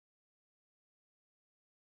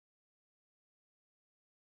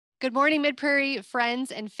Good morning, Mid-Prairie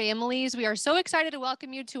friends and families. We are so excited to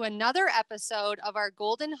welcome you to another episode of our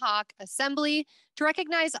Golden Hawk Assembly to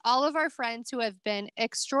recognize all of our friends who have been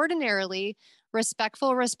extraordinarily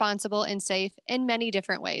respectful, responsible, and safe in many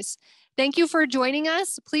different ways. Thank you for joining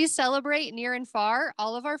us. Please celebrate near and far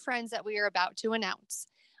all of our friends that we are about to announce.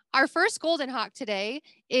 Our first Golden Hawk today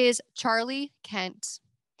is Charlie Kent.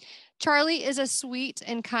 Charlie is a sweet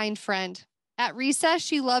and kind friend. At recess,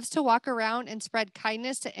 she loves to walk around and spread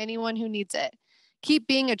kindness to anyone who needs it. Keep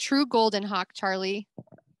being a true Golden Hawk, Charlie.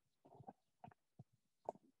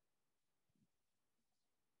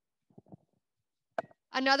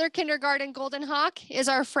 Another kindergarten Golden Hawk is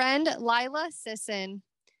our friend Lila Sisson.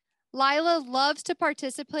 Lila loves to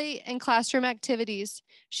participate in classroom activities.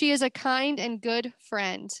 She is a kind and good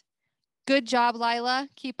friend. Good job, Lila.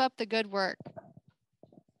 Keep up the good work.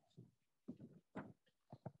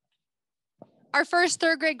 Our first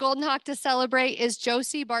third grade Golden Hawk to celebrate is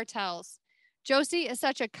Josie Bartels. Josie is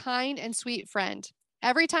such a kind and sweet friend.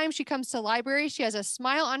 Every time she comes to library, she has a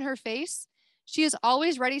smile on her face. She is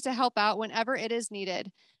always ready to help out whenever it is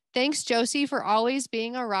needed. Thanks, Josie, for always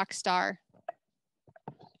being a rock star.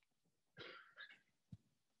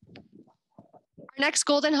 Our next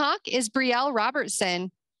Golden Hawk is Brielle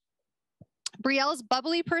Robertson. Brielle's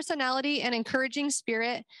bubbly personality and encouraging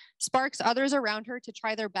spirit sparks others around her to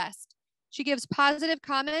try their best. She gives positive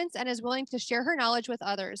comments and is willing to share her knowledge with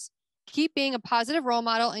others. Keep being a positive role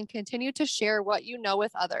model and continue to share what you know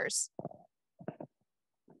with others.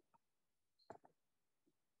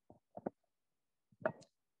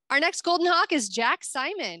 Our next Golden Hawk is Jack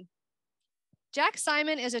Simon. Jack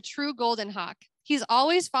Simon is a true Golden Hawk. He's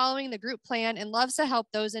always following the group plan and loves to help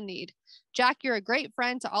those in need. Jack, you're a great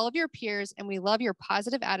friend to all of your peers, and we love your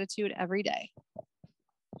positive attitude every day.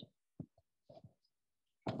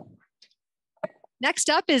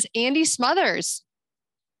 Next up is Andy Smothers.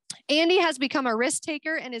 Andy has become a risk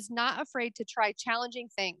taker and is not afraid to try challenging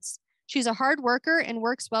things. She's a hard worker and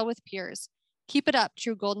works well with peers. Keep it up,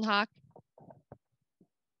 true Golden Hawk.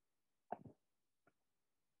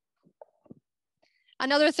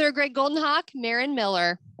 Another third grade Golden Hawk, Marin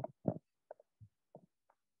Miller.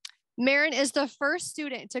 Marin is the first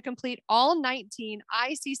student to complete all 19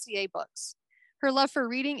 ICCA books. Her love for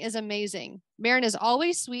reading is amazing. Marin is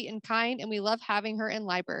always sweet and kind, and we love having her in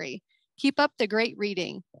library. Keep up the great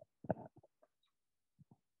reading.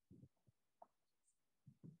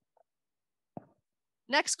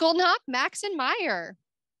 Next Golden Hawk, Maxon Meyer.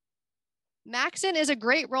 Maxon is a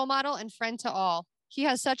great role model and friend to all. He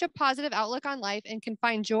has such a positive outlook on life and can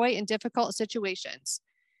find joy in difficult situations.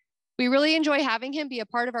 We really enjoy having him be a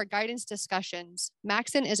part of our guidance discussions.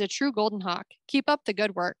 Maxon is a true Golden Hawk. Keep up the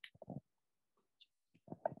good work.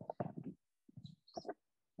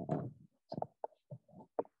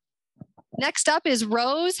 Next up is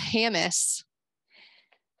Rose Hammis.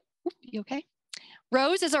 You okay?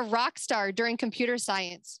 Rose is a rock star during computer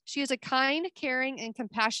science. She is a kind, caring, and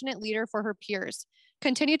compassionate leader for her peers.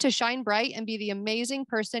 Continue to shine bright and be the amazing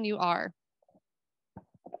person you are.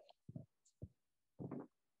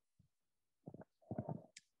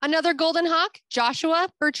 Another Golden Hawk, Joshua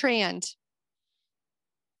Bertrand.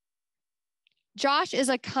 Josh is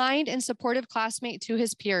a kind and supportive classmate to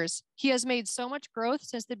his peers. He has made so much growth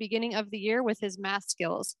since the beginning of the year with his math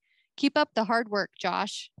skills. Keep up the hard work,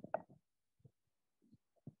 Josh.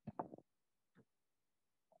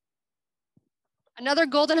 Another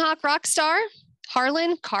Golden Hawk rock star,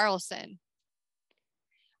 Harlan Carlson.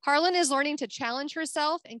 Harlan is learning to challenge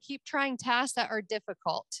herself and keep trying tasks that are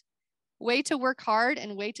difficult. Way to work hard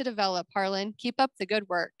and way to develop, Harlan. Keep up the good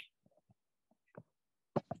work.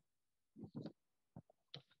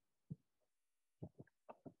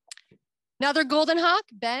 Another Golden Hawk,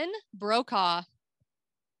 Ben Brokaw.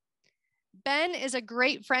 Ben is a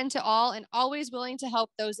great friend to all and always willing to help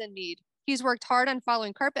those in need. He's worked hard on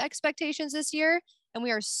following carpet expectations this year, and we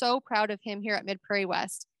are so proud of him here at Mid-Prairie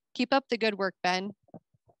West. Keep up the good work, Ben.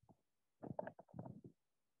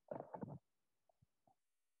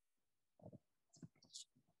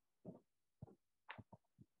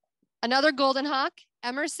 Another Golden Hawk,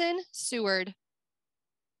 Emerson Seward.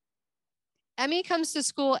 Emmy comes to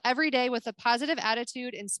school every day with a positive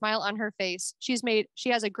attitude and smile on her face. She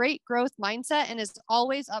has a great growth mindset and is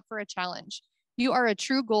always up for a challenge. You are a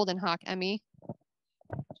true Golden Hawk, Emmy.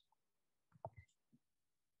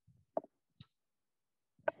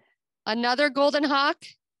 Another Golden Hawk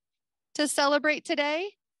to celebrate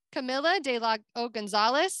today, Camila de la O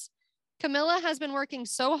Gonzalez. Camila has been working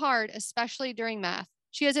so hard, especially during math.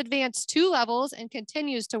 She has advanced 2 levels and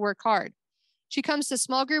continues to work hard. She comes to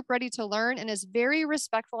small group ready to learn and is very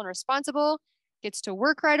respectful and responsible, gets to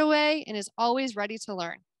work right away, and is always ready to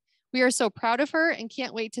learn. We are so proud of her and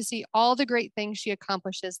can't wait to see all the great things she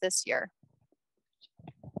accomplishes this year.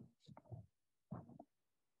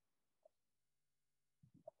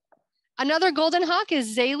 Another Golden Hawk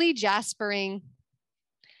is Zaylee Jaspering.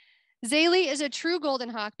 Zaylee is a true Golden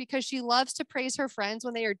Hawk because she loves to praise her friends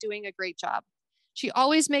when they are doing a great job. She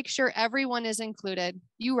always makes sure everyone is included.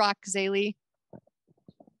 You rock, Zaylee.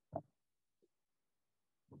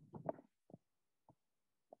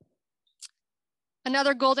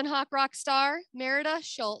 Another Golden Hawk rock star, Merida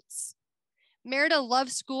Schultz. Merida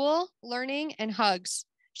loves school, learning, and hugs.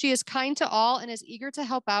 She is kind to all and is eager to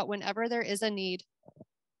help out whenever there is a need.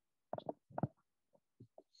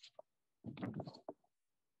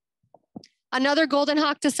 Another Golden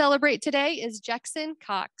Hawk to celebrate today is Jackson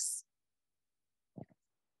Cox.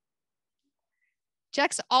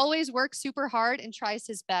 Jex always works super hard and tries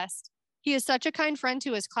his best. He is such a kind friend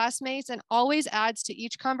to his classmates and always adds to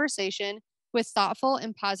each conversation with thoughtful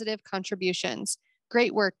and positive contributions.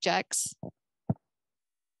 Great work, Jex.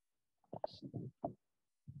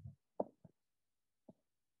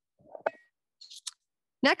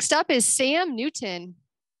 Next up is Sam Newton.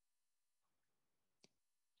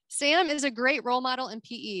 Sam is a great role model in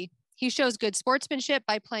PE. He shows good sportsmanship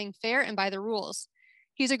by playing fair and by the rules.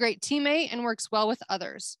 He's a great teammate and works well with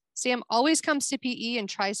others. Sam always comes to PE and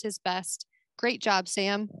tries his best. Great job,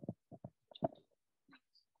 Sam.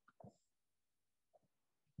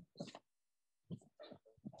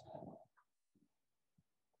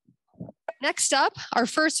 Next up, our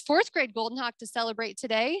first fourth grade Golden Hawk to celebrate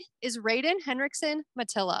today is Raiden Henriksen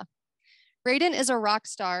Matilla. Raiden is a rock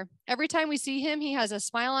star. Every time we see him, he has a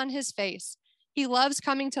smile on his face. He loves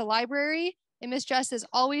coming to library, and Miss Jess is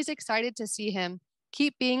always excited to see him.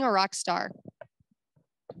 Keep being a rock star.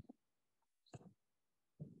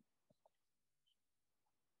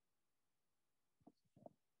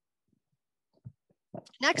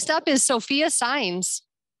 Next up is Sophia Sines.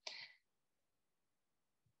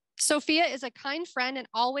 Sophia is a kind friend and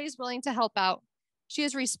always willing to help out. She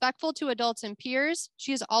is respectful to adults and peers.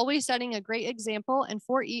 She is always setting a great example, and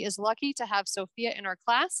 4E is lucky to have Sophia in our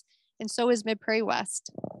class, and so is Mid Prairie West.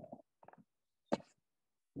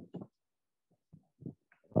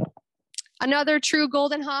 Another true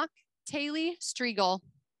Golden Hawk, Taylor Striegel.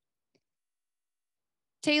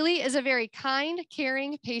 Taylor is a very kind,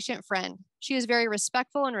 caring, patient friend. She is very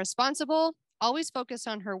respectful and responsible, always focused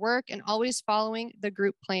on her work, and always following the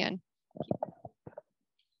group plan.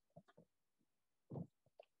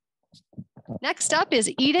 Next up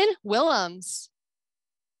is Eden Willems.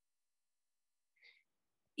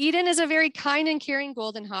 Eden is a very kind and caring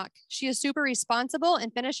Golden Hawk. She is super responsible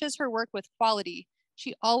and finishes her work with quality.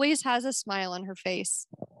 She always has a smile on her face.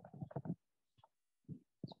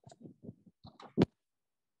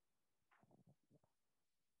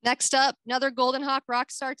 Next up, another Golden Hawk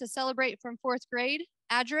rock star to celebrate from fourth grade,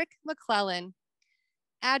 Adric McClellan.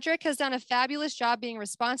 Adric has done a fabulous job being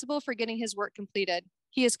responsible for getting his work completed.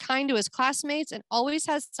 He is kind to his classmates and always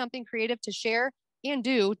has something creative to share and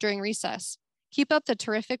do during recess. Keep up the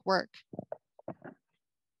terrific work.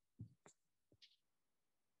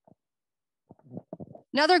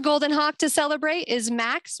 Another Golden Hawk to celebrate is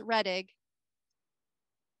Max Reddig.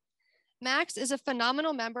 Max is a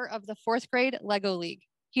phenomenal member of the fourth grade Lego League.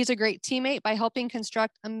 He's a great teammate by helping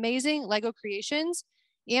construct amazing Lego creations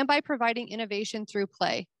and by providing innovation through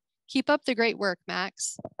play. Keep up the great work,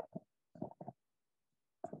 Max.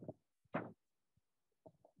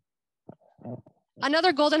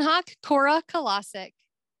 Another Golden Hawk, Cora Kolasic.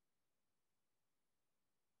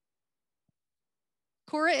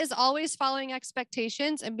 Cora is always following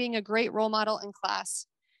expectations and being a great role model in class.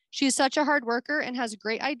 She's such a hard worker and has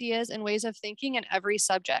great ideas and ways of thinking in every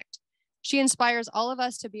subject. She inspires all of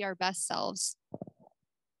us to be our best selves.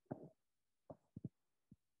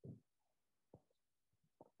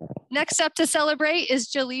 Next up to celebrate is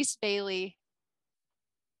Jaleese Bailey.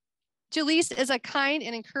 Jaleese is a kind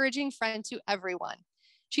and encouraging friend to everyone.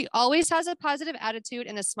 She always has a positive attitude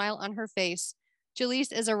and a smile on her face.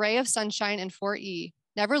 Jaleese is a ray of sunshine in 4E.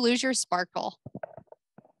 Never lose your sparkle.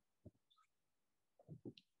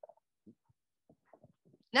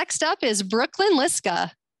 Next up is Brooklyn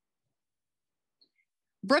Liska.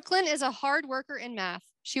 Brooklyn is a hard worker in math.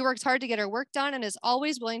 She works hard to get her work done and is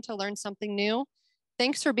always willing to learn something new.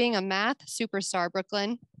 Thanks for being a math superstar,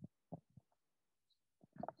 Brooklyn.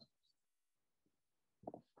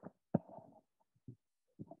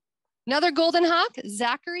 Another Golden Hawk,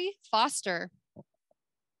 Zachary Foster.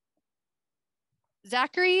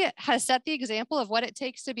 Zachary has set the example of what it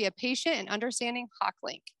takes to be a patient and understanding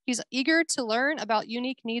HawkLink. He's eager to learn about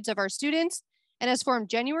unique needs of our students and has formed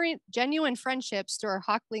genuine friendships through our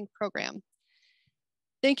HawkLink program.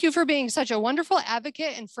 Thank you for being such a wonderful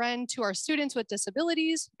advocate and friend to our students with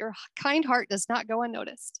disabilities. Your kind heart does not go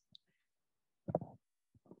unnoticed.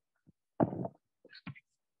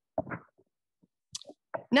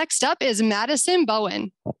 Next up is Madison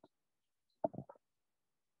Bowen.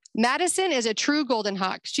 Madison is a true Golden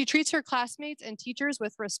Hawk. She treats her classmates and teachers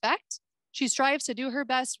with respect. She strives to do her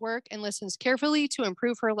best work and listens carefully to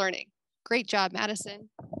improve her learning. Great job, Madison.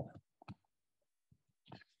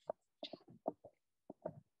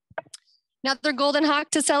 Another Golden Hawk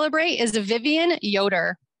to celebrate is Vivian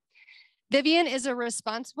Yoder. Vivian is a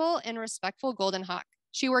responsible and respectful Golden Hawk.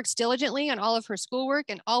 She works diligently on all of her schoolwork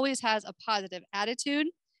and always has a positive attitude.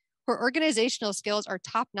 Her organizational skills are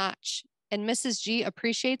top-notch, and Mrs. G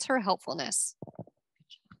appreciates her helpfulness.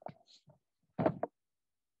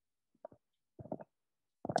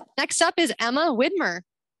 Next up is Emma Widmer.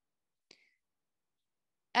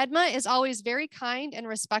 Edma is always very kind and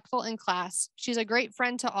respectful in class. She's a great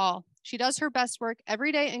friend to all. She does her best work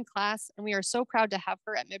every day in class, and we are so proud to have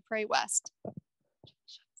her at Mid-Prairie West.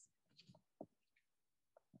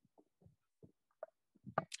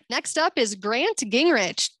 Next up is Grant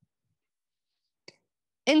Gingrich.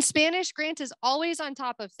 In Spanish, Grant is always on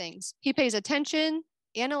top of things. He pays attention,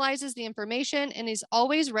 analyzes the information, and is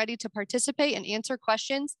always ready to participate and answer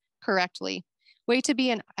questions correctly. Way to be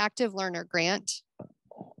an active learner, Grant.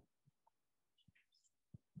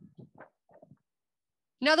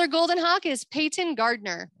 Another Golden Hawk is Peyton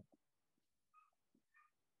Gardner.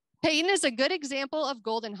 Peyton is a good example of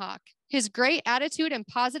Golden Hawk. His great attitude and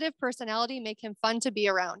positive personality make him fun to be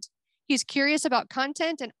around. He's curious about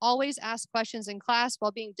content and always asks questions in class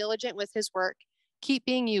while being diligent with his work. Keep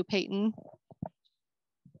being you, Peyton.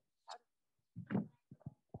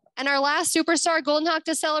 And our last superstar Golden Hawk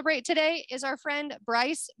to celebrate today is our friend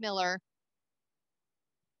Bryce Miller.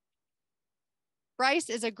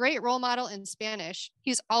 Bryce is a great role model in Spanish.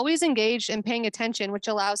 He's always engaged and paying attention, which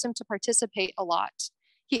allows him to participate a lot.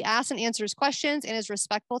 He asks and answers questions and is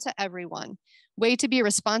respectful to everyone. Way to be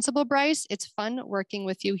responsible, Bryce. It's fun working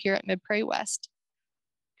with you here at Mid-Prairie West.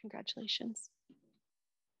 Congratulations.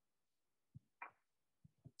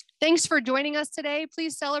 Thanks for joining us today.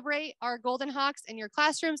 Please celebrate our Golden Hawks in your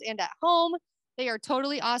classrooms and at home. They are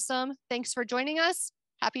totally awesome. Thanks for joining us.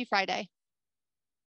 Happy Friday.